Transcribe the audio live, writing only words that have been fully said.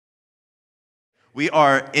We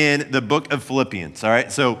are in the book of Philippians, all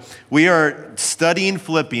right? So we are studying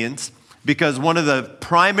Philippians because one of the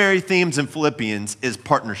primary themes in Philippians is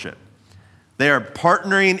partnership. They are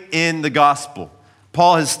partnering in the gospel.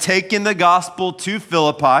 Paul has taken the gospel to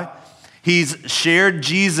Philippi. He's shared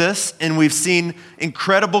Jesus, and we've seen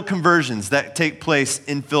incredible conversions that take place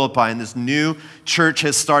in Philippi, and this new church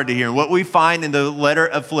has started here. And what we find in the letter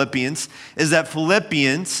of Philippians is that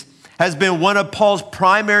Philippians has been one of Paul's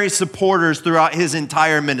primary supporters throughout his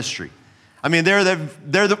entire ministry. I mean,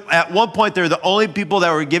 at one point, they're the only people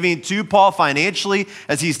that were giving to Paul financially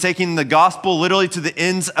as he's taking the gospel literally to the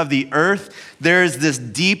ends of the earth. There's this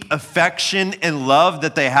deep affection and love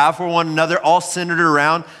that they have for one another, all centered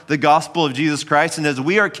around the gospel of Jesus Christ. And as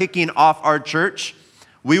we are kicking off our church,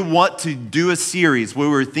 we want to do a series where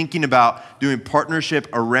we're thinking about doing partnership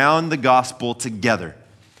around the gospel together.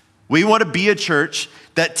 We want to be a church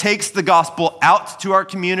that takes the gospel out to our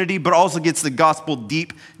community, but also gets the gospel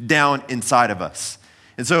deep down inside of us.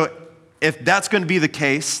 And so if that's going to be the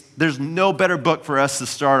case, there's no better book for us to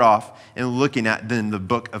start off in looking at than the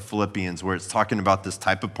book of Philippians, where it's talking about this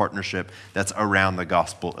type of partnership that's around the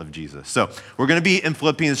gospel of Jesus. So we're going to be in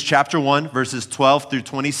Philippians chapter 1, verses 12 through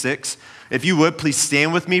 26. If you would, please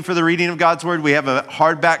stand with me for the reading of God's word. We have a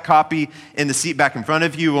hardback copy in the seat back in front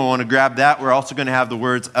of you. We'll want to grab that. We're also going to have the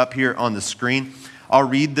words up here on the screen. I'll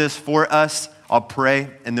read this for us, I'll pray,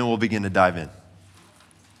 and then we'll begin to dive in.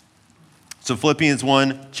 So Philippians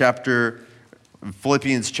chapter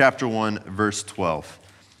 1, verse 12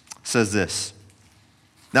 says this.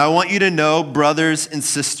 Now I want you to know, brothers and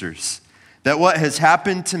sisters, that what has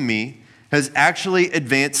happened to me has actually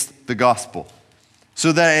advanced the gospel,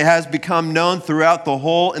 so that it has become known throughout the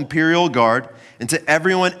whole imperial guard and to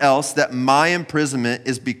everyone else that my imprisonment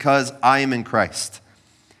is because I am in Christ.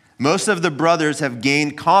 Most of the brothers have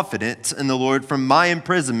gained confidence in the Lord from my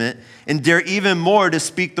imprisonment and dare even more to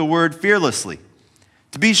speak the word fearlessly.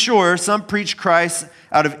 To be sure, some preach Christ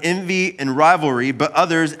out of envy and rivalry, but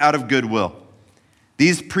others out of goodwill.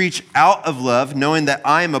 These preach out of love, knowing that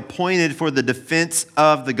I am appointed for the defense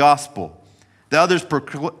of the gospel. The others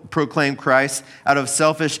proclaim Christ out of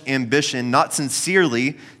selfish ambition, not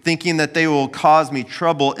sincerely, thinking that they will cause me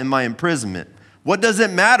trouble in my imprisonment. What does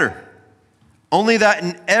it matter? Only that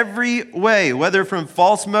in every way, whether from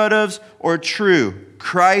false motives or true,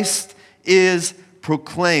 Christ is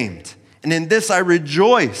proclaimed. And in this I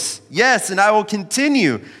rejoice. Yes, and I will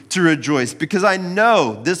continue to rejoice because I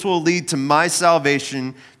know this will lead to my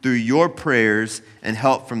salvation through your prayers and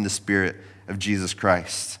help from the Spirit of Jesus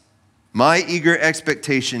Christ. My eager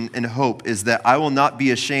expectation and hope is that I will not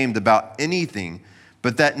be ashamed about anything,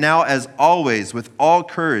 but that now, as always, with all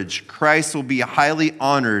courage, Christ will be highly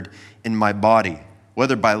honored in my body,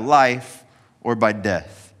 whether by life or by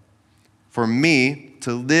death. For me,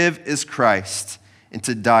 to live is Christ, and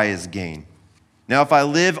to die is gain. Now, if I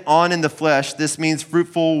live on in the flesh, this means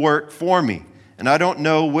fruitful work for me, and I don't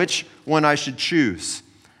know which one I should choose.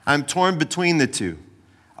 I'm torn between the two.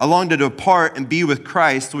 I long to depart and be with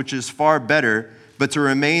Christ, which is far better, but to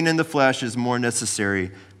remain in the flesh is more necessary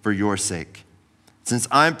for your sake. Since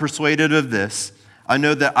I'm persuaded of this, I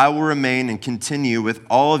know that I will remain and continue with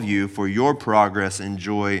all of you for your progress and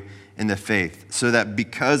joy in the faith, so that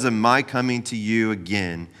because of my coming to you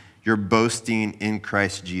again, your boasting in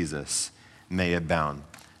Christ Jesus may abound.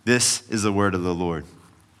 This is the word of the Lord.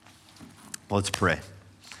 Let's pray.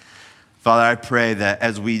 Father, I pray that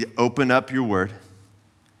as we open up your word,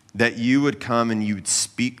 that you would come and you would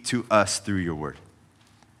speak to us through your word.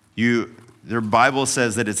 Their Bible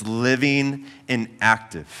says that it's living and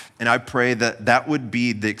active. And I pray that that would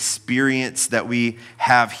be the experience that we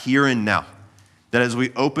have here and now. That as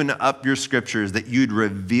we open up your scriptures, that you'd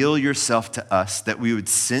reveal yourself to us, that we would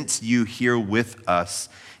sense you here with us,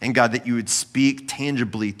 and God, that you would speak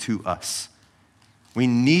tangibly to us. We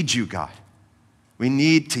need you, God. We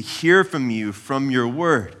need to hear from you from your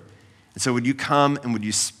word. And so would you come and would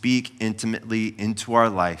you speak intimately into our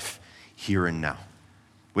life here and now?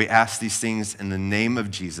 We ask these things in the name of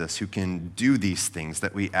Jesus, who can do these things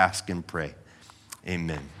that we ask and pray.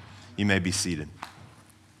 Amen. You may be seated.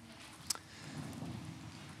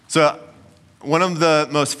 So, one of the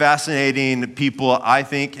most fascinating people, I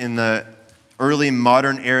think, in the early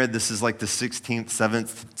modern era, this is like the 16th,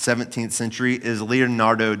 17th century, is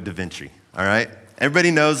Leonardo da Vinci, all right?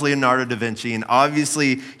 Everybody knows Leonardo da Vinci, and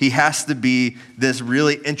obviously he has to be this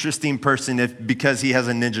really interesting person because he has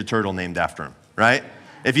a Ninja Turtle named after him, right?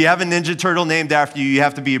 If you have a Ninja Turtle named after you, you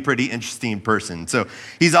have to be a pretty interesting person. So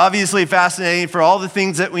he's obviously fascinating for all the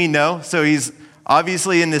things that we know. So he's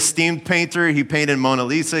obviously an esteemed painter. He painted Mona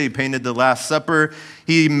Lisa. He painted The Last Supper.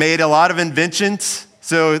 He made a lot of inventions.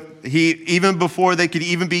 So he, even before they could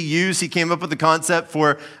even be used, he came up with the concept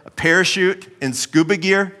for a parachute and scuba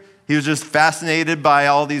gear. He was just fascinated by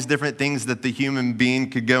all these different things that the human being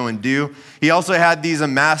could go and do. He also had these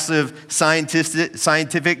massive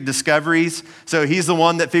scientific discoveries. So he's the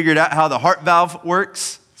one that figured out how the heart valve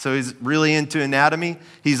works. So he's really into anatomy.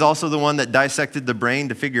 He's also the one that dissected the brain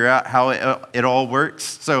to figure out how it all works.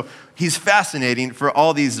 So he's fascinating for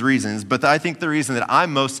all these reasons, but I think the reason that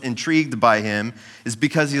I'm most intrigued by him is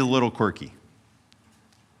because he's a little quirky.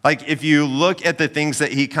 Like, if you look at the things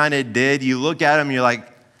that he kind of did, you look at him, you're like,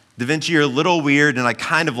 Da Vinci, you're a little weird, and I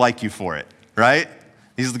kind of like you for it, right?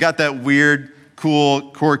 He's got that weird,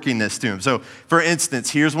 cool quirkiness to him. So, for instance,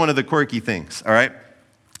 here's one of the quirky things, all right?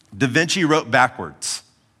 Da Vinci wrote backwards.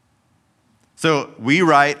 So we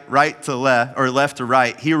write right to left, or left to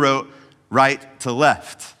right. He wrote right to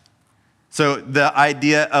left. So the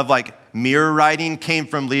idea of like mirror writing came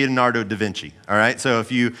from Leonardo da Vinci, all right? So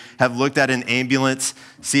if you have looked at an ambulance,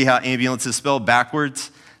 see how ambulance is spelled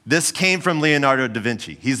backwards? This came from Leonardo da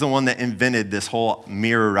Vinci. He's the one that invented this whole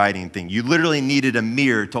mirror writing thing. You literally needed a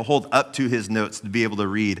mirror to hold up to his notes to be able to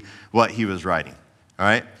read what he was writing, all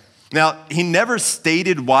right? Now, he never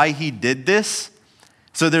stated why he did this.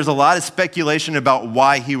 So there's a lot of speculation about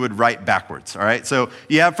why he would write backwards, all right? So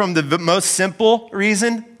you have from the most simple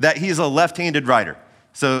reason that he's a left-handed writer.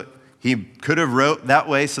 So he could have wrote that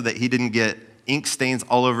way so that he didn't get ink stains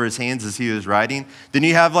all over his hands as he was writing. Then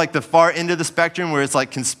you have like the far end of the spectrum where it's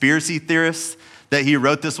like conspiracy theorists that he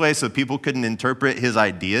wrote this way so people couldn't interpret his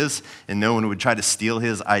ideas and no one would try to steal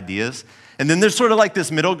his ideas. And then there's sort of like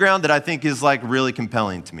this middle ground that I think is like really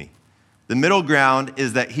compelling to me. The middle ground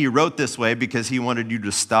is that he wrote this way because he wanted you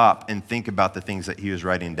to stop and think about the things that he was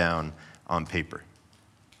writing down on paper.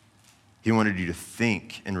 He wanted you to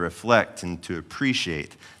think and reflect and to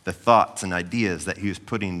appreciate the thoughts and ideas that he was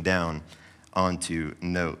putting down onto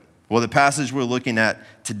note. Well, the passage we're looking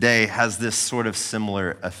at today has this sort of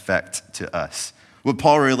similar effect to us. What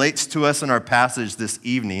Paul relates to us in our passage this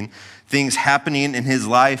evening, things happening in his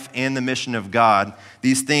life and the mission of God,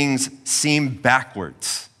 these things seem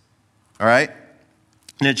backwards. All right?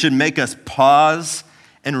 And it should make us pause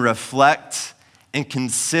and reflect and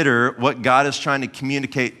consider what God is trying to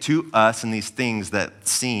communicate to us in these things that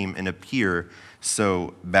seem and appear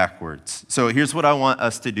so backwards. So here's what I want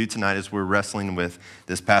us to do tonight as we're wrestling with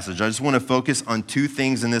this passage. I just want to focus on two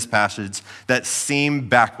things in this passage that seem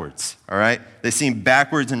backwards, all right? They seem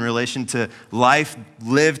backwards in relation to life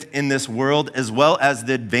lived in this world as well as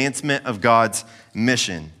the advancement of God's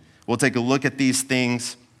mission. We'll take a look at these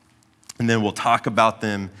things, and then we'll talk about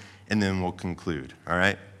them, and then we'll conclude, all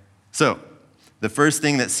right? So the first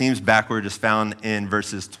thing that seems backward is found in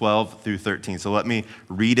verses 12 through 13. So let me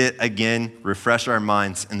read it again, refresh our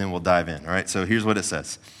minds, and then we'll dive in, all right? So here's what it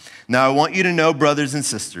says. Now I want you to know, brothers and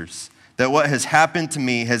sisters, that what has happened to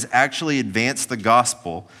me has actually advanced the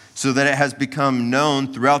gospel so that it has become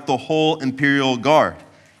known throughout the whole imperial guard,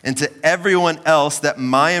 and to everyone else that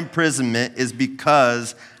my imprisonment is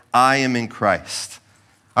because I am in Christ.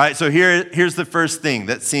 All right, so here's the first thing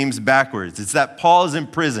that seems backwards. It's that Paul is in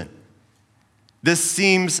prison. This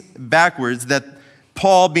seems backwards that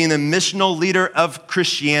Paul, being the missional leader of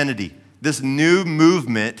Christianity, this new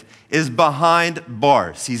movement, is behind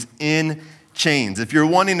bars. He's in chains. If you're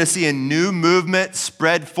wanting to see a new movement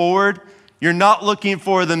spread forward, you're not looking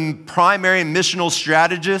for the primary missional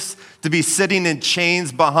strategist to be sitting in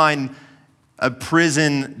chains behind a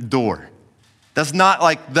prison door. That's not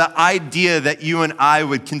like the idea that you and I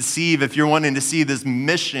would conceive if you're wanting to see this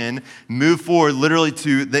mission move forward literally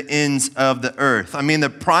to the ends of the earth. I mean, the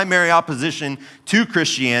primary opposition to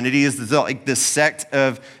Christianity is like this sect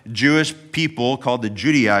of Jewish people called the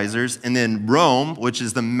Judaizers, and then Rome, which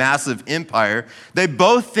is the massive empire. They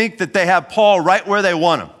both think that they have Paul right where they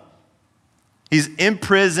want him. He's in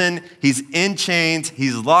prison, he's in chains,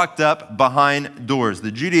 he's locked up behind doors. The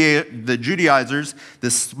Judaizers,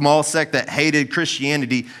 this small sect that hated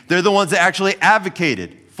Christianity, they're the ones that actually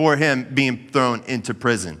advocated for him being thrown into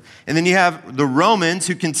prison. And then you have the Romans,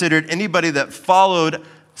 who considered anybody that followed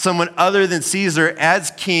someone other than Caesar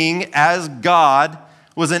as king, as God,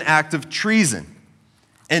 was an act of treason.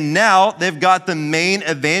 And now they've got the main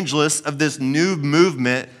evangelists of this new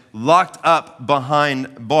movement locked up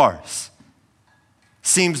behind bars.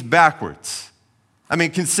 Seems backwards. I mean,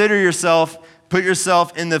 consider yourself, put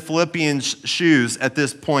yourself in the Philippians' shoes at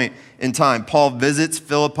this point in time. Paul visits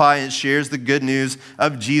Philippi and shares the good news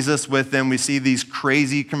of Jesus with them. We see these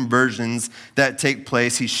crazy conversions that take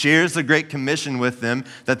place. He shares the Great Commission with them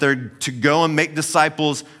that they're to go and make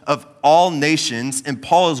disciples of all nations. And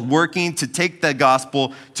Paul is working to take the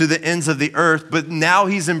gospel to the ends of the earth, but now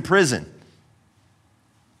he's in prison.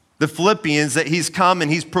 the Philippians that he's come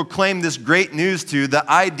and he's proclaimed this great news to, the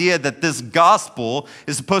idea that this gospel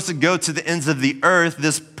is supposed to go to the ends of the earth,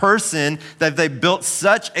 this person that they built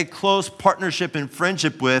such a close partnership and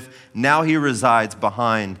friendship with, now he resides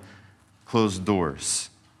behind closed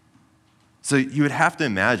doors. So you would have to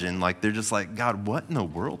imagine, like, they're just like, God, what in the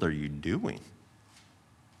world are you doing?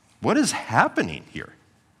 What is happening here?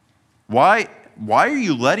 Why are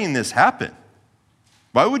you letting this happen?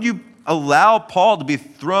 Why would you allow Paul to be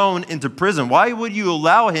thrown into prison? Why would you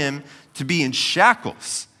allow him to be in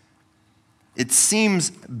shackles? It seems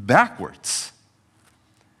backwards.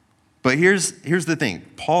 But here's the thing.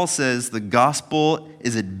 Paul says the gospel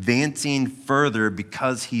is advancing further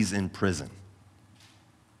because he's in prison.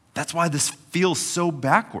 That's why this feels so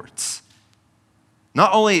backwards.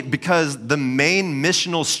 Not only because the main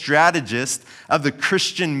missional strategist of the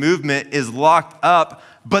Christian movement is locked up,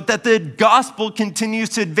 but that the gospel continues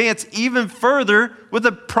to advance even further with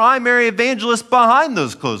a primary evangelist behind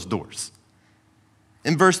those closed doors.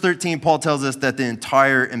 In verse 13, Paul tells us that the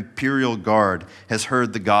entire imperial guard has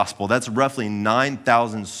heard the gospel. That's roughly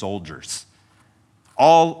 9,000 soldiers,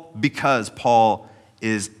 all because Paul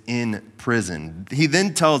is in prison. He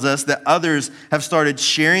then tells us that others have started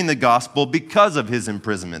sharing the gospel because of his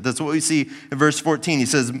imprisonment. That's what we see in verse 14. He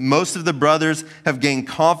says, most of the brothers have gained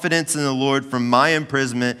confidence in the Lord from my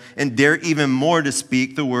imprisonment and dare even more to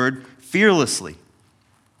speak the word fearlessly.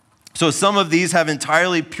 So some of these have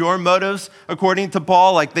entirely pure motives, according to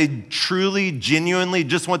Paul, like they truly, genuinely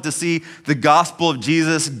just want to see the gospel of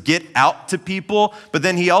Jesus get out to people. But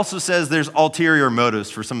then he also says there's ulterior motives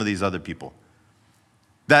for some of these other people.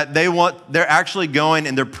 That they're actually going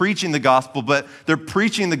and they're preaching the gospel, but they're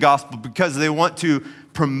preaching the gospel because they want to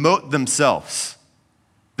promote themselves.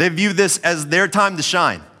 They view this as their time to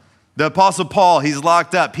shine. The Apostle Paul, he's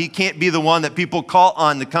locked up. He can't be the one that people call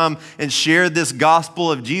on to come and share this gospel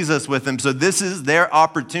of Jesus with them. So this is their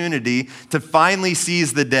opportunity to finally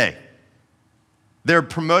seize the day. They're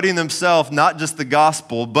promoting themselves, not just the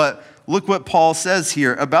gospel, but look what Paul says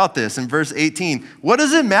here about this in verse 18. What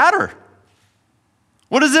does it matter?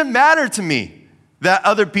 What does it matter to me that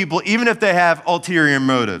other people, even if they have ulterior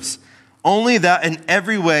motives? Only that in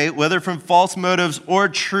every way, whether from false motives or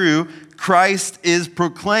true, Christ is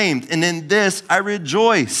proclaimed. And in this I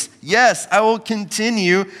rejoice. Yes, I will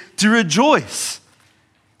continue to rejoice.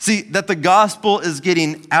 See, that the gospel is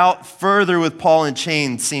getting out further with Paul in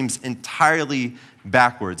chains seems entirely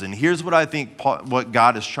backwards. And here's what I think what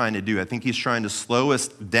God is trying to do. I think he's trying to slow us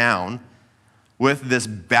down with this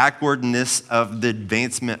backwardness of the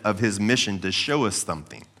advancement of his mission to show us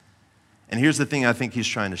something. And here's the thing I think he's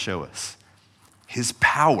trying to show us. His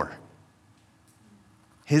power.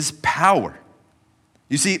 His power.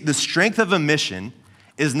 You see, the strength of a mission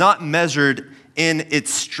is not measured in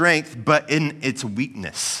its strength, but in its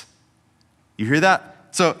weakness. You hear that?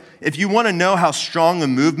 So if you want to know how strong a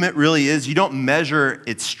movement really is, you don't measure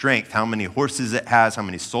its strength, how many horses it has, how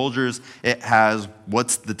many soldiers it has,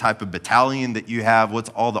 what's the type of battalion that you have, what's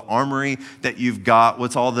all the armory that you've got,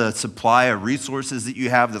 what's all the supply of resources that you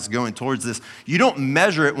have that's going towards this. You don't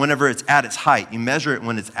measure it whenever it's at its height. You measure it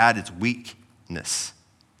when it's at its weakness,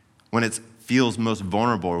 when it feels most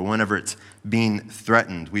vulnerable or whenever it's being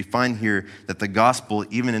threatened. We find here that the gospel,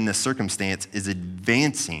 even in this circumstance, is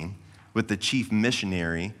advancing with the chief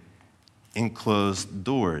missionary in closed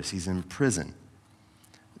doors. He's in prison.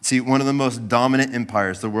 See, one of the most dominant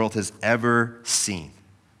empires the world has ever seen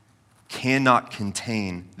cannot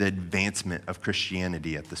contain the advancement of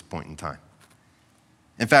Christianity at this point in time.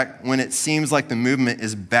 In fact, when it seems like the movement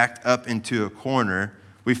is backed up into a corner,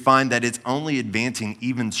 we find that it's only advancing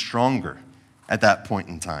even stronger at that point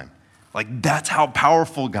in time. Like, that's how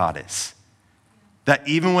powerful God is. That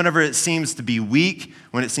even whenever it seems to be weak,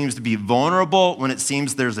 when it seems to be vulnerable, when it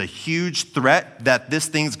seems there's a huge threat that this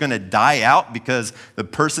thing's going to die out because the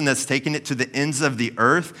person that's taking it to the ends of the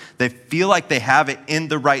earth, they feel like they have it in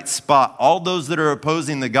the right spot, all those that are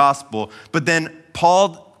opposing the gospel. But then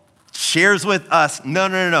Paul shares with us,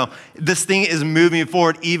 no, this thing is moving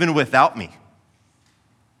forward even without me.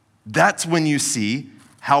 That's when you see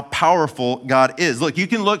how powerful God is. Look, you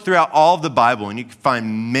can look throughout all of the Bible and you can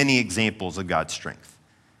find many examples of God's strength.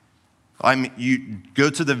 I mean, you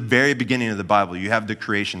go to the very beginning of the Bible, you have the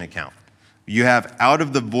creation account. You have out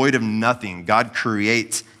of the void of nothing, God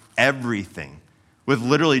creates everything with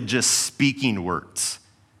literally just speaking words.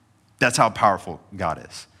 That's how powerful God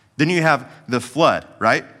is. Then you have the flood,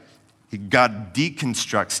 right? God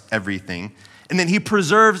deconstructs everything. And then he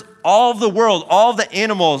preserves all of the world, all of the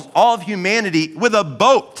animals, all of humanity with a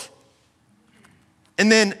boat. And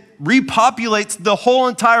then repopulates the whole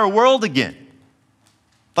entire world again.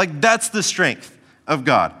 Like, that's the strength of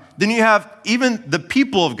God. Then you have even the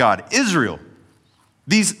people of God, Israel.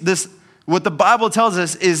 What the Bible tells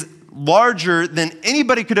us is larger than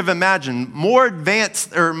anybody could have imagined, more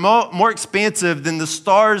advanced or more expansive than the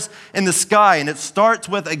stars in the sky. And it starts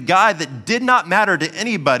with a guy that did not matter to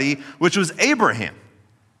anybody, which was Abraham.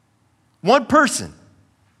 One person.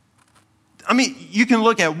 I mean, you can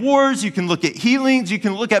look at wars, you can look at healings, you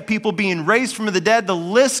can look at people being raised from the dead. The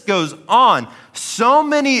list goes on. So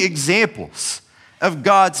many examples of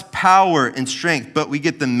God's power and strength, but we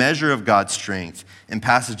get the measure of God's strength in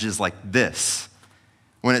passages like this,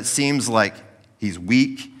 when it seems like he's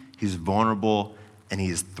weak, he's vulnerable, and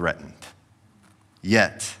he is threatened.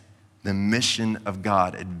 Yet, the mission of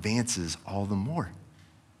God advances all the more.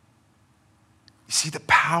 You see the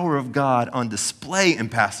power of God on display in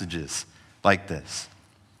passages like this.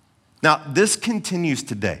 Now, this continues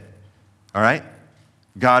today, all right?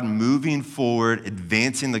 God moving forward,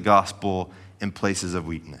 advancing the gospel in places of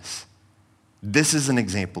weakness. This is an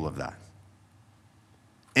example of that.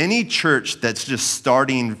 Any church that's just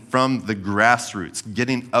starting from the grassroots,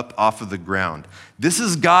 getting up off of the ground, this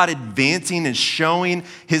is God advancing and showing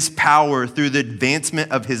his power through the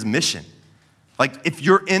advancement of his mission. Like, if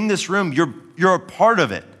you're in this room, you're a part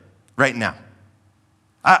of it right now.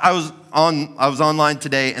 I was online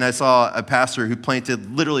today and I saw a pastor who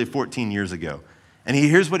planted literally 14 years ago. And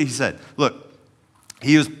here's what he said. Look,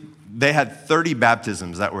 they had 30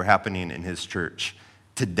 baptisms that were happening in his church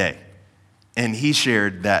today. And he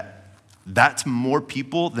shared that that's more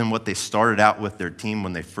people than what they started out with their team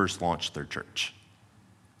when they first launched their church.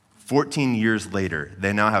 14 years later,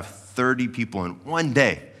 they now have 30 people in one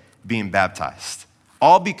day being baptized.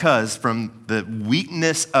 All because from the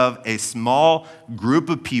weakness of a small group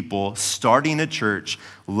of people starting a church,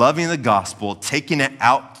 loving the gospel, taking it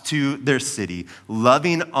out to their city,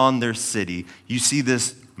 loving on their city, you see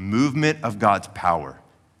this movement of God's power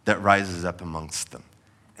that rises up amongst them.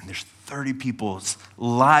 And there's 30 people's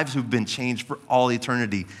lives who've been changed for all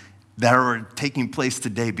eternity that are taking place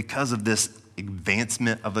today because of this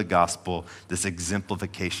advancement of the gospel, this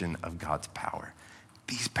exemplification of God's power.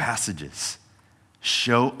 These passages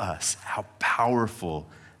show us how powerful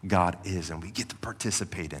God is, and we get to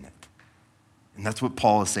participate in it. And that's what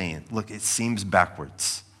Paul is saying. Look, it seems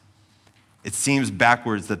backwards. It seems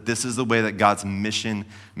backwards that this is the way that God's mission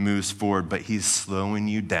moves forward, but he's slowing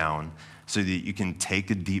you down so that you can take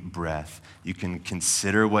a deep breath, you can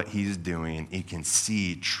consider what he's doing, you can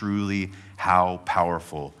see truly how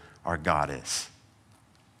powerful our God is.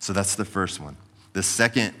 So that's the first one. The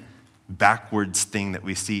second backwards thing that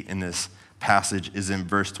we see in this passage is in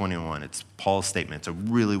verse 21. It's Paul's statement. It's a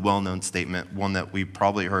really well-known statement, one that we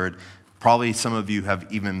probably heard, probably some of you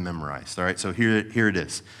have even memorized. All right, so here it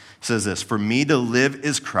is. It says this, "For me to live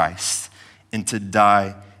is Christ, and to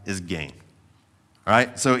die is gain." All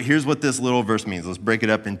right, so here's what this little verse means. Let's break it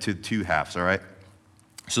up into two halves, all right?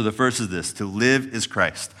 So the first is this, to live is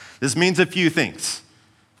Christ. This means a few things,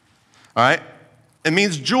 all right? It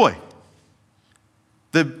means joy.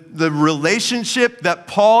 The relationship that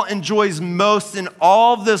Paul enjoys most in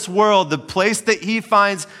all of this world, the place that he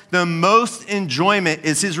finds the most enjoyment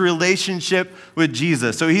is his relationship with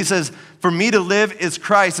Jesus. So he says, for me to live is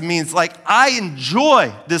Christ. It means like I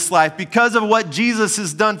enjoy this life because of what Jesus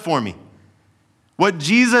has done for me. What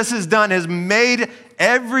Jesus has done has made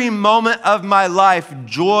every moment of my life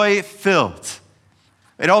joy-filled.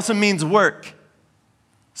 It also means work.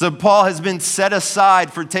 So Paul has been set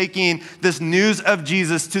aside for taking this news of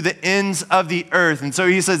Jesus to the ends of the earth. And so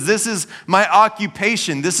he says, this is my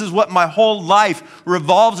occupation. This is what my whole life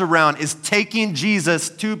revolves around, is taking Jesus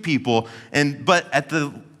to people. But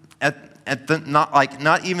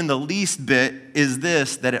not even the least bit is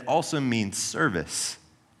this, that it also means service.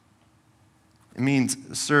 It means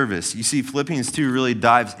service. You see, Philippians 2 really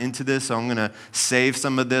dives into this, so I'm going to save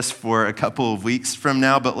some of this for a couple of weeks from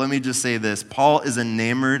now, but let me just say this. Paul is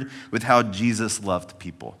enamored with how Jesus loved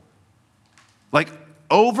people. Like,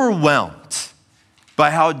 overwhelmed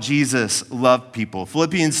by how Jesus loved people.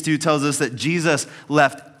 Philippians 2 tells us that Jesus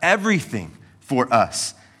left everything for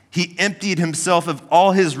us. He emptied himself of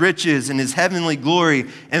all his riches and his heavenly glory,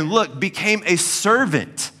 and look, became a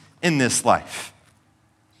servant in this life.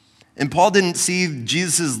 And Paul didn't see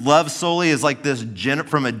Jesus' love solely as like this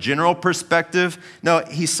from a general perspective. No,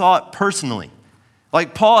 he saw it personally.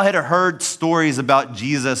 Like Paul had heard stories about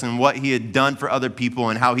Jesus and what he had done for other people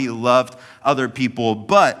and how he loved other people,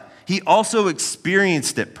 but he also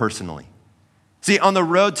experienced it personally. See, on the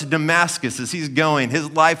road to Damascus, as he's going, his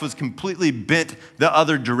life was completely bent the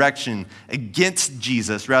other direction against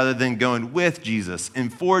Jesus rather than going with Jesus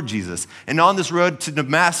and for Jesus. And on this road to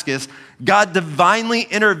Damascus, God divinely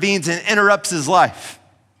intervenes and interrupts his life.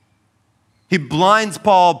 He blinds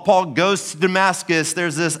Paul. Paul goes to Damascus.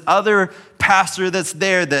 There's this other pastor that's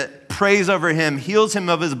there that prays over him, heals him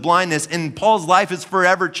of his blindness, and Paul's life is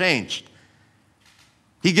forever changed.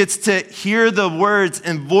 He gets to hear the words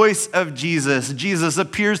and voice of Jesus. Jesus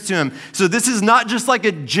appears to him. So this is not just like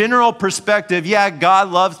a general perspective. Yeah, God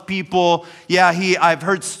loves people. Yeah, I've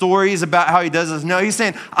heard stories about how he does this. No, he's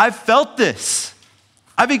saying, I've felt this.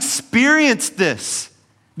 I've experienced this.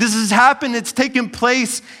 This has happened. It's taken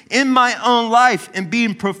place in my own life. And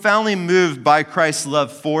being profoundly moved by Christ's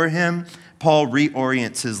love for him, Paul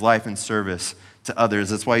reorients his life and service to others.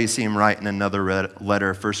 That's why you see him write in another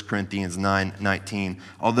letter, 1 Corinthians 9:19.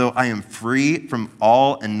 Although I am free from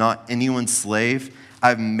all and not anyone's slave,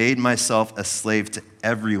 I've made myself a slave to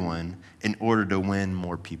everyone in order to win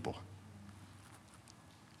more people.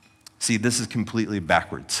 See, this is completely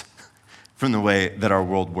backwards from the way that our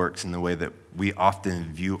world works and the way that we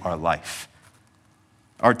often view our life.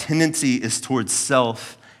 Our tendency is towards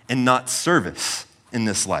self and not service in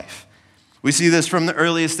this life. We see this from the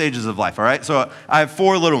earliest stages of life, all right? So I have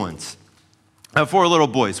 4 little ones. I have 4 little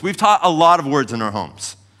boys. We've taught a lot of words in our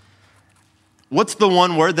homes. What's the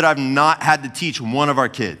one word that I've not had to teach one of our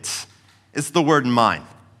kids? It's the word mine.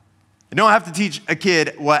 I don't have to teach a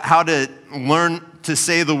kid how to learn to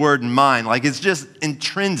say the word mine. Like, it's just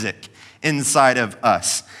intrinsic inside of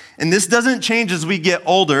us. And this doesn't change as we get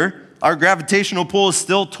older. Our gravitational pull is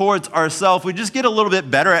still towards ourselves. We just get a little bit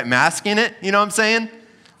better at masking it, you know what I'm saying?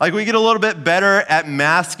 Like, we get a little bit better at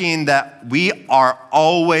masking that we are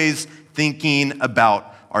always thinking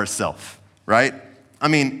about ourselves, right? I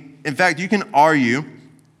mean, in fact, you can argue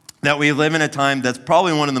that we live in a time that's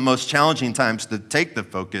probably one of the most challenging times to take the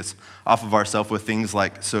focus off of ourselves with things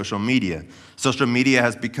like social media. Social media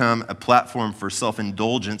has become a platform for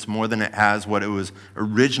self-indulgence more than it has what it was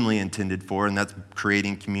originally intended for, and that's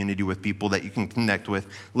creating community with people that you can connect with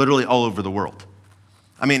literally all over the world.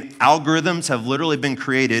 I mean, algorithms have literally been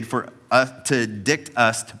created for us to addict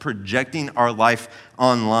us to projecting our life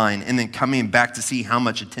online and then coming back to see how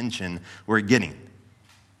much attention we're getting.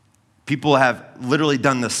 People have literally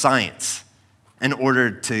done the science in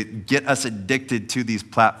order to get us addicted to these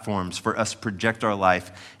platforms, for us to project our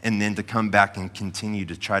life and then to come back and continue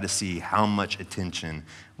to try to see how much attention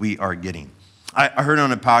we are getting. I heard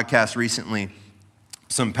on a podcast recently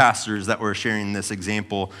some pastors that were sharing this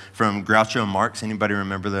example from Groucho Marx. Anybody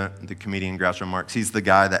remember the comedian Groucho Marx? He's the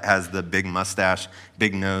guy that has the big mustache,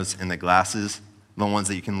 big nose, and the glasses, the ones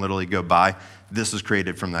that you can literally go buy. This was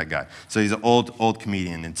created from that guy. So he's an old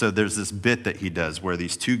comedian. And so there's this bit that he does where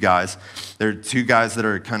these 2 guys, they're 2 guys that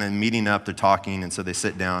are kind of meeting up, they're talking, and so they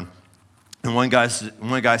sit down. And one guy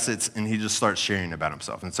sits and he just starts sharing about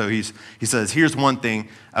himself. And so he says, here's one thing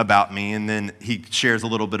about me. And then he shares a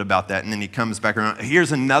little bit about that. And then he comes back around.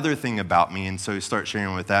 Here's another thing about me. And so he starts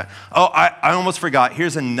sharing with that. Oh, I almost forgot.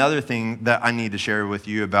 Here's another thing that I need to share with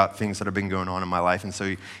you about things that have been going on in my life. And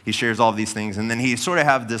so he shares all of these things. And then he sort of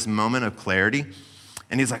have this moment of clarity.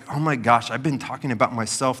 And he's like, oh my gosh, I've been talking about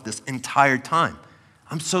myself this entire time.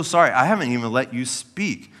 I'm so sorry. I haven't even let you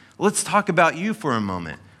speak. Let's talk about you for a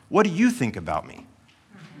moment. What do you think about me?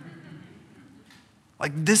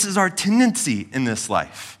 Like, this is our tendency in this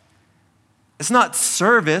life. It's not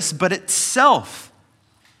service, but it's self.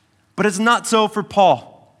 But it's not so for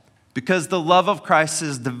Paul, because the love of Christ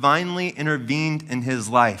has divinely intervened in his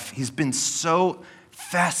life. He's been so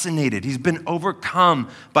fascinated. He's been overcome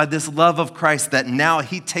by this love of Christ that now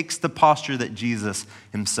he takes the posture that Jesus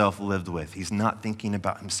himself lived with. He's not thinking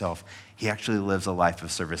about himself. He actually lives a life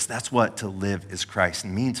of service. That's what to live as Christ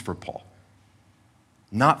means for Paul.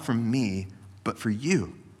 Not for me, but for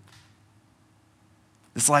you.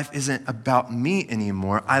 This life isn't about me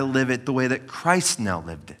anymore. I live it the way that Christ now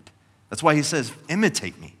lived it. That's why he says,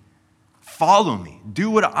 imitate me. Follow me.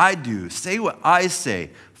 Do what I do. Say what I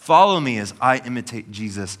say. Follow me as I imitate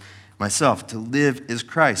Jesus myself. To live is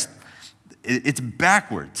Christ. It's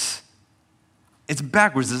backwards. It's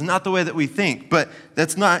backwards. It's not the way that we think. But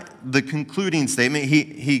that's not the concluding statement.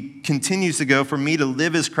 He continues to go, for me to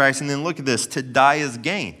live is Christ. And then look at this, to die is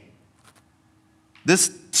gain.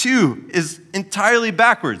 This too is entirely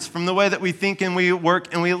backwards from the way that we think and we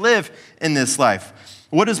work and we live in this life.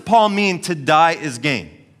 What does Paul mean to die is gain?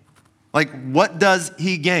 Like, what does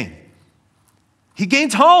he gain? He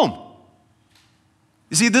gains home.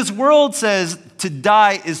 You see, this world says to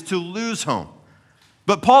die is to lose home.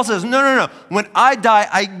 But Paul says, no. When I die,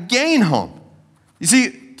 I gain home. You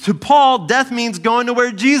see, to Paul, death means going to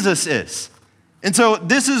where Jesus is. And so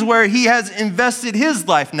this is where he has invested his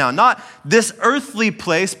life now, not this earthly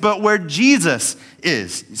place, but where Jesus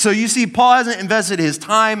is. So you see, Paul hasn't invested his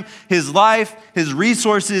time, his life, his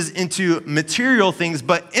resources into material things,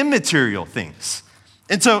 but immaterial things.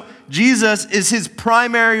 And so Jesus is his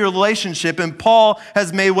primary relationship, and Paul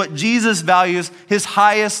has made what Jesus values his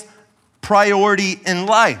highest priority in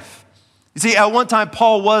life. You see, at one time,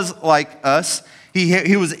 Paul was like us.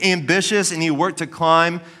 He was ambitious, and he worked to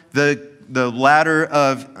climb the ladder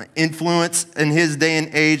of influence in his day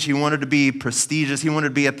and age. He wanted to be prestigious. He wanted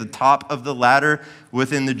to be at the top of the ladder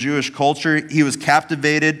within the Jewish culture. He was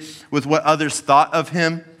captivated with what others thought of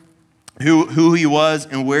him. Who he was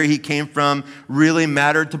and where he came from really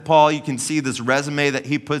mattered to Paul. You can see this resume that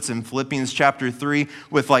he puts in Philippians chapter 3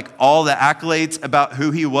 with like all the accolades about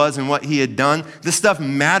who he was and what he had done. This stuff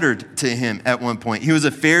mattered to him at one point. He was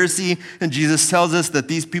a Pharisee, and Jesus tells us that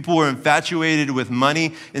these people were infatuated with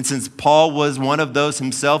money. And since Paul was one of those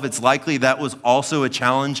himself, it's likely that was also a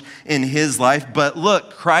challenge in his life. But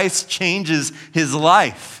look, Christ changes his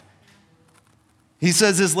life. He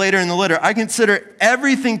says this later in the letter, I consider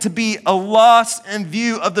everything to be a loss in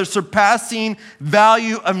view of the surpassing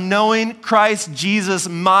value of knowing Christ Jesus,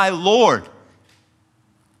 my Lord.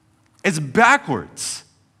 It's backwards.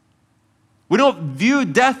 We don't view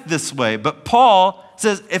death this way, but Paul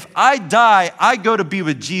says, if I die, I go to be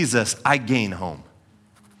with Jesus, I gain home.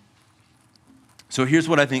 So here's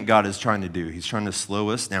what I think God is trying to do. He's trying to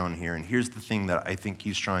slow us down here, and here's the thing that I think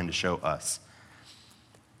he's trying to show us.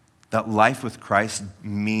 That life with Christ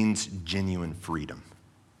means genuine freedom.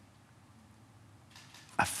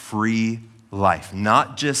 A free life,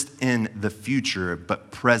 not just in the future,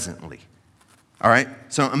 but presently. All right?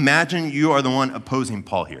 So imagine you are the one opposing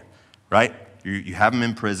Paul here, right? You have him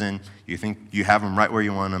in prison. You think you have him right where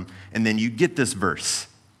you want him. And then you get this verse,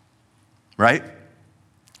 right?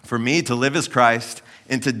 For me to live as Christ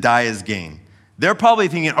and to die as gain. They're probably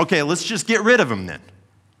thinking, okay, let's just get rid of him then.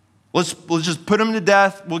 Let's just put him to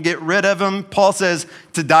death. We'll get rid of him. Paul says,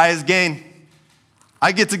 to die is gain.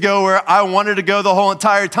 I get to go where I wanted to go the whole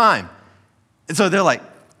entire time. And so they're like,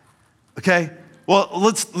 okay, well,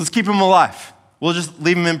 let's keep him alive. We'll just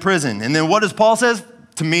leave him in prison. And then what does Paul says?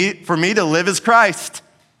 For me to live is Christ.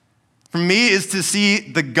 For me is to see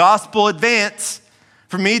the gospel advance.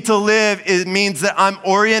 For me to live, it means that I'm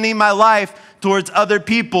orienting my life towards other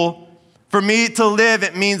people. For me to live,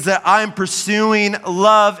 it means that I'm pursuing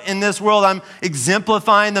love in this world. I'm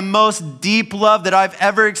exemplifying the most deep love that I've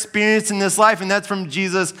ever experienced in this life, and that's from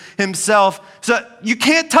Jesus himself. So you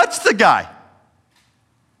can't touch the guy.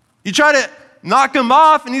 You try to knock him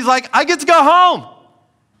off, and he's like, I get to go home.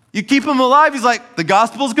 You keep him alive, he's like, the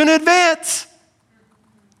gospel's going to advance.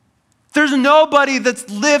 There's nobody that's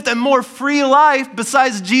lived a more free life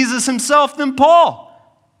besides Jesus himself than Paul.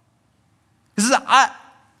 He says,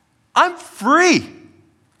 I'm free.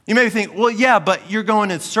 You may think, well, yeah, but you're going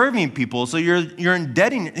and serving people, so you're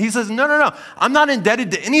indebting. He says, no. I'm not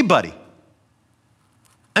indebted to anybody.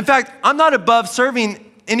 In fact, I'm not above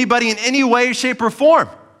serving anybody in any way, shape, or form.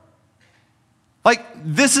 Like,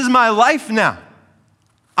 this is my life now.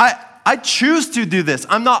 I choose to do this.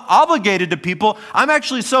 I'm not obligated to people. I'm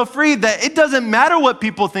actually so free that it doesn't matter what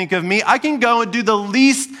people think of me. I can go and do the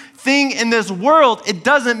least thing in this world. It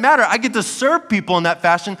doesn't matter. I get to serve people in that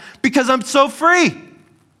fashion because I'm so free.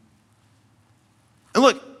 And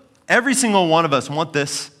look, every single one of us want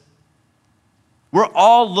this. We're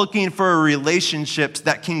all looking for relationships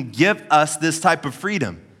that can give us this type of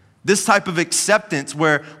freedom, this type of acceptance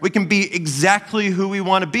where we can be exactly who we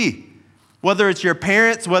want to be. Whether it's your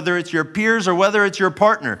parents, whether it's your peers, or whether it's your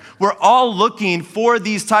partner. We're all looking for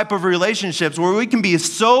these type of relationships where we can be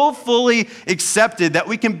so fully accepted that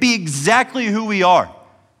we can be exactly who we are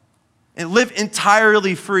and live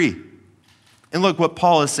entirely free. And look, what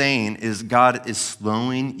Paul is saying is God is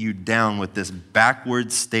slowing you down with this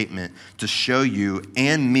backward statement to show you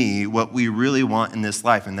and me what we really want in this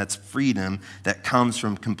life, and that's freedom that comes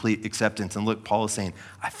from complete acceptance. And look, Paul is saying,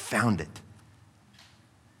 I found it.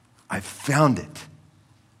 I found it.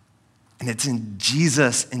 And it's in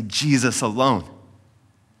Jesus and Jesus alone.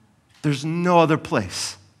 There's no other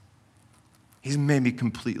place. He's made me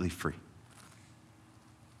completely free.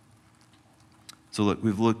 So look,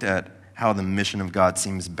 we've looked at how the mission of God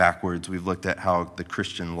seems backwards. We've looked at how the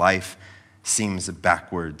Christian life seems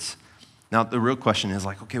backwards. Now, the real question is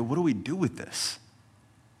like, okay, what do we do with this?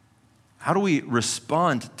 How do we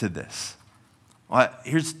respond to this? Well,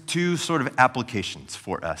 here's two sort of applications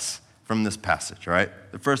for us from this passage, all right?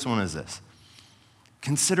 The first one is this.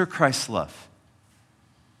 Consider Christ's love.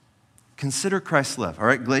 Consider Christ's love, all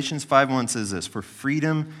right? Galatians 5:1 says this, for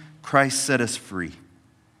freedom Christ set us free.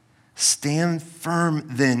 Stand firm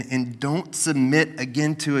then and don't submit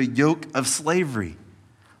again to a yoke of slavery.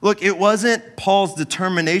 Look, it wasn't Paul's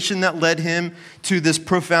determination that led him to this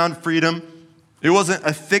profound freedom. It wasn't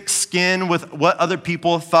a thick skin with what other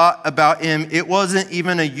people thought about him. It wasn't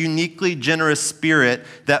even a uniquely generous spirit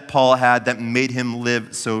that Paul had that made him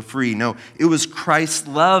live so free. No, it was Christ's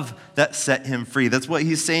love that set him free. That's what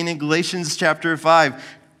he's saying in Galatians chapter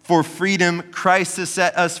 5. For freedom, Christ has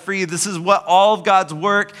set us free. This is what all of God's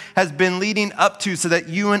work has been leading up to so that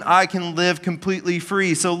you and I can live completely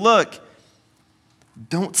free. So look,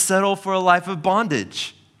 don't settle for a life of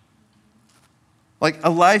bondage. Like a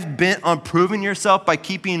life bent on proving yourself by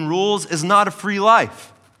keeping rules is not a free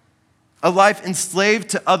life. A life enslaved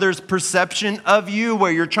to others' perception of you,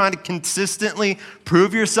 where you're trying to consistently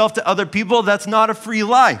prove yourself to other people, that's not a free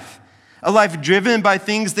life. A life driven by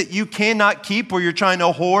things that you cannot keep, where you're trying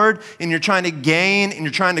to hoard and you're trying to gain and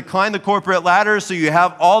you're trying to climb the corporate ladder so you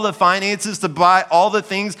have all the finances to buy all the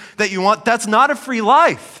things that you want, that's not a free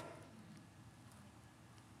life.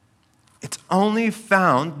 It's only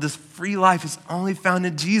found, this free life is only found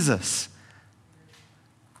in Jesus.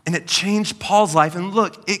 And it changed Paul's life. And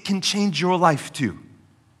look, it can change your life too.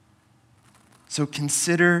 So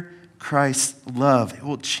consider Christ's love. It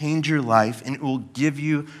will change your life and it will give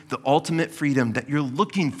you the ultimate freedom that you're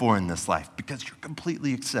looking for in this life because you're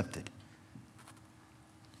completely accepted.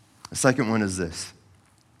 The second one is this: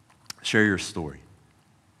 share your story.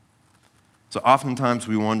 So oftentimes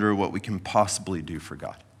we wonder what we can possibly do for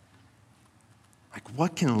God. Like,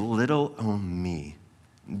 what can little old me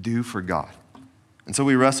do for God? And so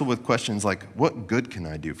we wrestle with questions like, what good can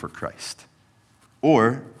I do for Christ?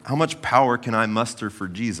 Or, how much power can I muster for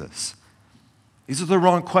Jesus? These are the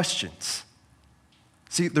wrong questions.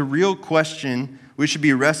 See, the real question we should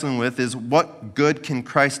be wrestling with is, what good can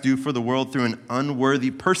Christ do for the world through an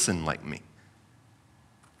unworthy person like me?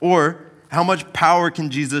 Or, how much power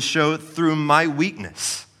can Jesus show through my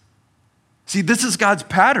weakness? See, this is God's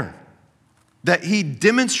pattern, that he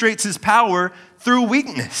demonstrates his power through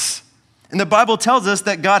weakness. And the Bible tells us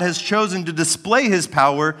that God has chosen to display his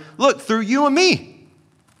power, look, through you and me.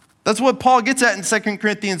 That's what Paul gets at in 2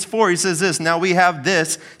 Corinthians 4. He says this: now we have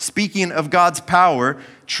this, speaking of God's power,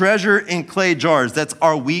 treasure in clay jars. That's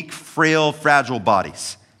our weak, frail, fragile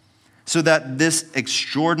bodies. So that this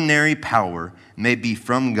extraordinary power may be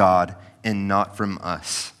from God and not from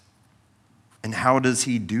us. And how does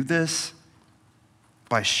he do this?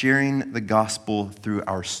 By sharing the gospel through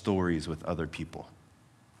our stories with other people.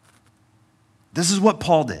 This is what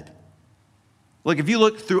Paul did. Look, if you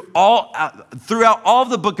look throughout all of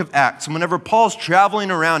the book of Acts, whenever Paul's traveling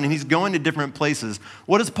around and he's going to different places,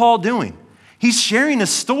 what is Paul doing? He's sharing a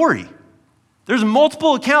story. There's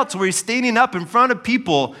multiple accounts where he's standing up in front of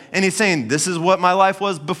people and he's saying, this is what my life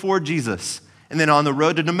was before Jesus. And then on the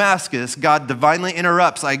road to Damascus, God divinely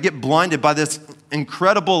interrupts. I get blinded by this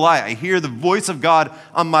incredible light. I hear the voice of God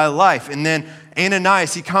on my life. And then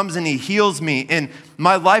Ananias, he comes and he heals me. And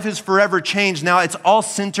my life is forever changed. Now it's all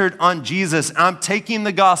centered on Jesus. I'm taking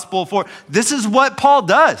the gospel for. This is what Paul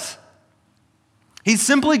does. He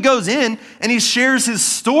simply goes in and he shares his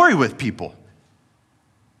story with people.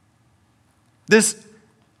 This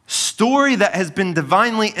story that has been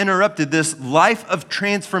divinely interrupted, this life of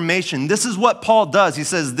transformation. This is what Paul does. He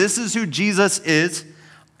says, this is who Jesus is.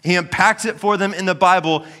 He unpacks it for them in the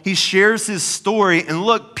Bible. He shares his story. And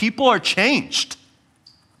look, people are changed.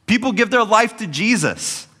 People give their life to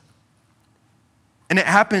Jesus. And it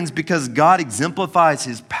happens because God exemplifies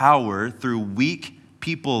his power through weak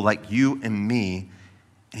people like you and me.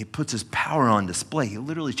 And he puts his power on display. He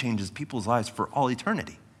literally changes people's lives for all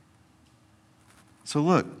eternity. So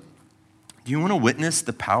look, do you want to witness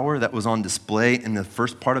the power that was on display in the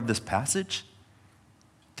first part of this passage?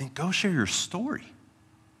 Then go share your story.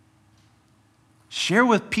 Share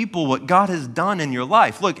with people what God has done in your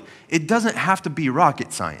life. Look, it doesn't have to be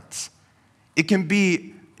rocket science. It can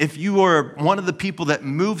be, if you are one of the people that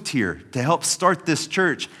moved here to help start this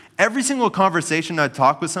church, every single conversation I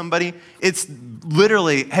talk with somebody, it's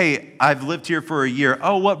literally, hey, I've lived here for a year.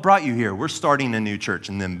 Oh, what brought you here? We're starting a new church.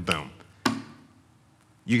 And then boom,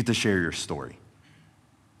 you get to share your story.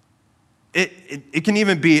 It can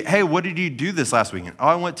even be, hey, what did you do this last weekend? Oh,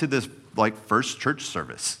 I went to this first church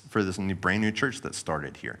service for this brand new church that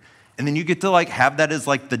started here. And then you get to have that as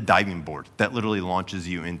the diving board that literally launches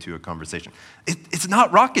you into a conversation. It's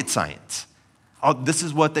not rocket science. Oh, this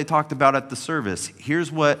is what they talked about at the service.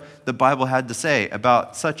 Here's what the Bible had to say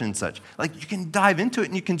about such and such. You can dive into it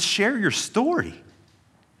and you can share your story.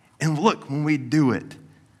 And look, when we do it,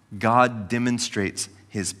 God demonstrates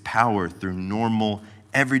his power through normal,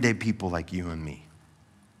 everyday people like you and me.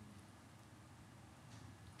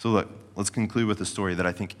 So look, let's conclude with a story that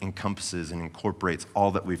I think encompasses and incorporates all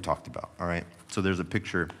that we've talked about, all right? So there's a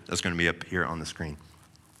picture that's going to be up here on the screen.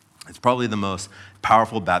 It's probably the most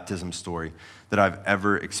powerful baptism story that I've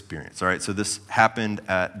ever experienced, all right? So this happened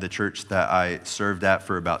at the church that I served at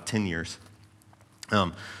for about 10 years.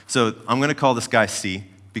 So I'm going to call this guy C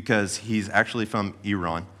because he's actually from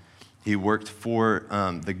Iran. He worked for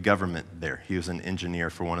the government there. He was an engineer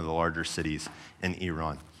for one of the larger cities in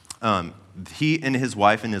Iran. He and his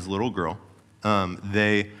wife and his little girl,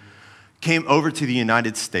 they came over to the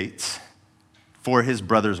United States for his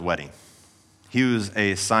brother's wedding. He was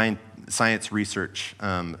a science research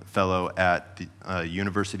fellow at the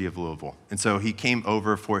University of Louisville. And so he came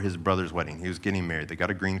over for his brother's wedding. He was getting married. They got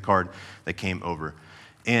a green card. They came over.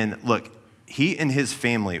 And look, he and his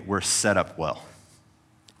family were set up well.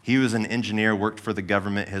 He was an engineer, worked for the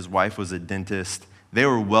government. His wife was a dentist. They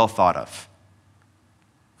were well thought of.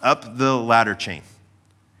 Up the ladder chain.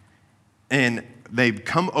 And they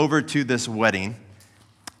come over to this wedding,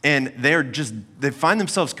 and they find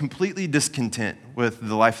themselves completely discontent with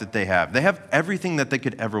the life that they have. They have everything that they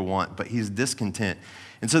could ever want, but he's discontent.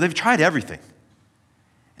 And so they've tried everything.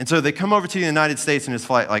 And so they come over to the United States, and it's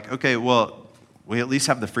like, okay, well, we at least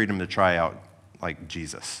have the freedom to try out, like,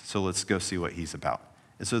 Jesus. So let's go see what he's about.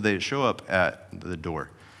 And so they show up at the door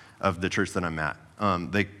of the church that I'm at.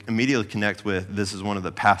 They immediately connect with, this is one of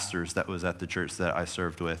the pastors that was at the church that I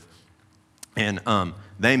served with. And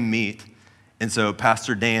they meet. And so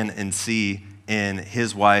Pastor Dan and C and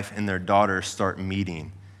his wife and their daughter start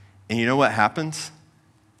meeting. And you know what happens?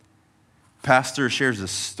 Pastor shares a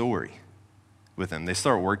story with them. They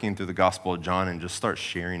start working through the Gospel of John and just start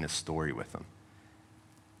sharing a story with them.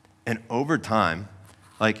 And over time,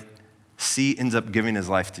 like, C ends up giving his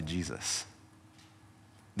life to Jesus.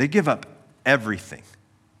 They give up everything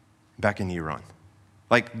back in Iran.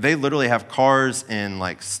 Like, they literally have cars and,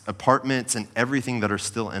 like, apartments and everything that are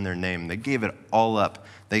still in their name. They gave it all up.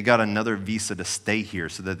 They got another visa to stay here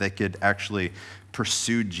so that they could actually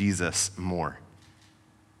pursue Jesus more.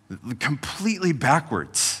 Completely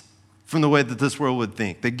backwards from the way that this world would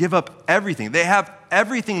think. They give up everything. They have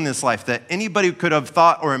everything in this life that anybody could have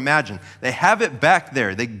thought or imagined. They have it back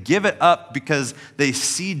there. They give it up because they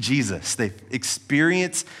see Jesus. They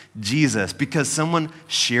experience Jesus because someone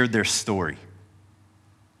shared their story.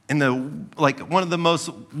 In one of the most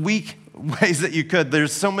weak ways that you could,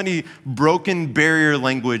 there's so many broken barrier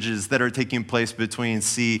languages that are taking place between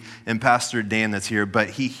C and Pastor Dan that's here, but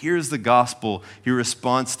he hears the gospel, he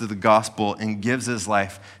responds to the gospel and gives his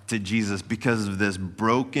life to Jesus because of this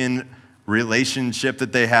broken relationship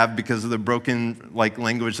that they have, because of the broken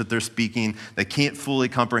language that they're speaking. They can't fully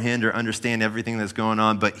comprehend or understand everything that's going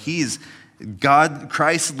on, but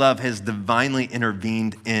Christ's love has divinely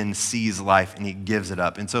intervened in C's life, and he gives it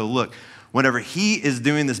up. And so look, whenever he is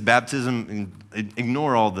doing this baptism,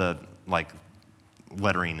 ignore all the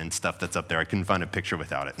lettering and stuff that's up there. I couldn't find a picture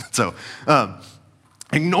without it. So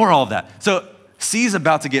ignore all that. So C's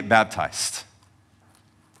about to get baptized.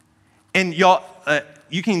 And y'all,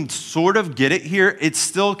 you can sort of get it here. It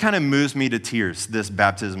still kind of moves me to tears, this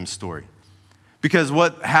baptism story. Because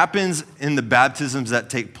what happens in the baptisms that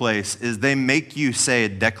take place is they make you say a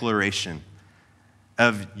declaration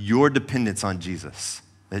of your dependence on Jesus,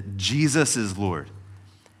 that Jesus is Lord.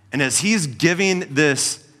 And as he's giving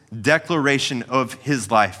this declaration of his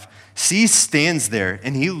life, C stands there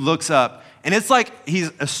and he looks up, and it's like he's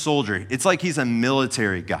a soldier. It's like he's a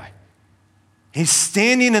military guy. He's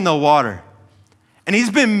standing in the water, and he's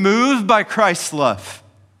been moved by Christ's love.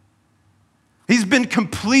 He's been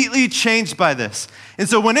completely changed by this. And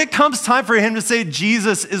so when it comes time for him to say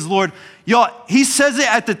Jesus is Lord, y'all, he says it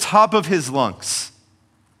at the top of his lungs.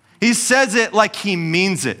 He says it like he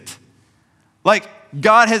means it. Like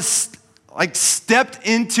God has stepped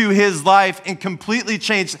into his life and completely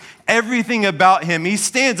changed everything about him. He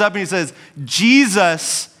stands up and he says,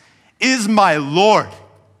 Jesus is my Lord.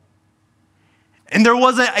 And there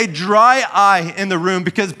wasn't a dry eye in the room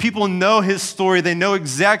because people know his story. They know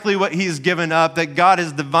exactly what he's given up, that God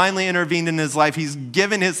has divinely intervened in his life. He's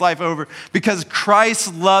given his life over because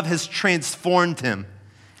Christ's love has transformed him.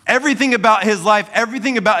 Everything about his life,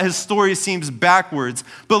 everything about his story seems backwards.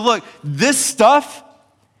 But look, this stuff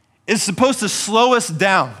is supposed to slow us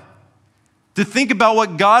down to think about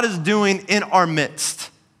what God is doing in our midst.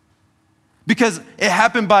 Because it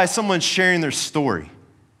happened by someone sharing their story,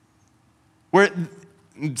 where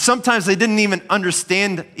sometimes they didn't even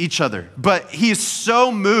understand each other. But he is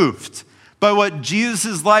so moved by what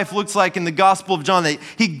Jesus' life looks like in the Gospel of John, that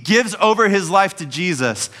he gives over his life to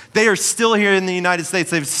Jesus. They are still here in the United States.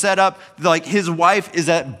 They've set up, like his wife is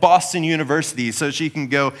at Boston University so she can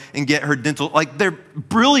go and get her dental. Like they're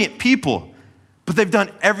brilliant people, but they've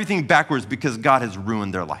done everything backwards because God has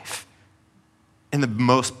ruined their life in the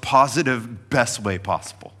most positive, best way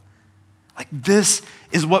possible. Like this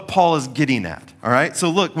is what Paul is getting at, all right? So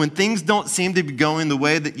look, when things don't seem to be going the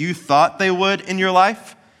way that you thought they would in your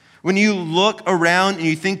life, when you look around and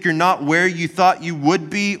you think you're not where you thought you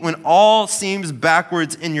would be, when all seems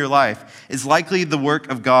backwards in your life, it's likely the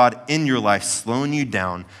work of God in your life slowing you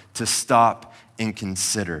down to stop and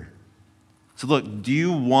consider. So look, do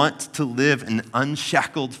you want to live an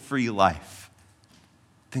unshackled, free life?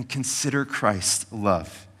 Then consider Christ's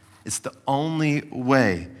love. It's the only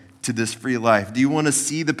way to this free life. Do you want to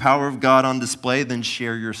see the power of God on display? Then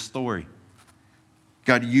share your story.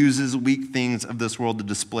 God uses weak things of this world to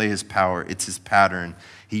display his power. It's his pattern.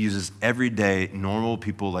 He uses everyday, normal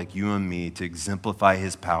people like you and me to exemplify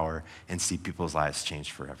his power and see people's lives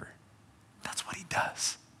change forever. That's what he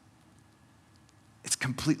does. It's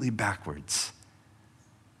completely backwards,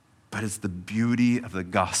 but it's the beauty of the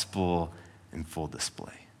gospel in full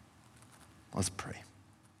display. Let's pray.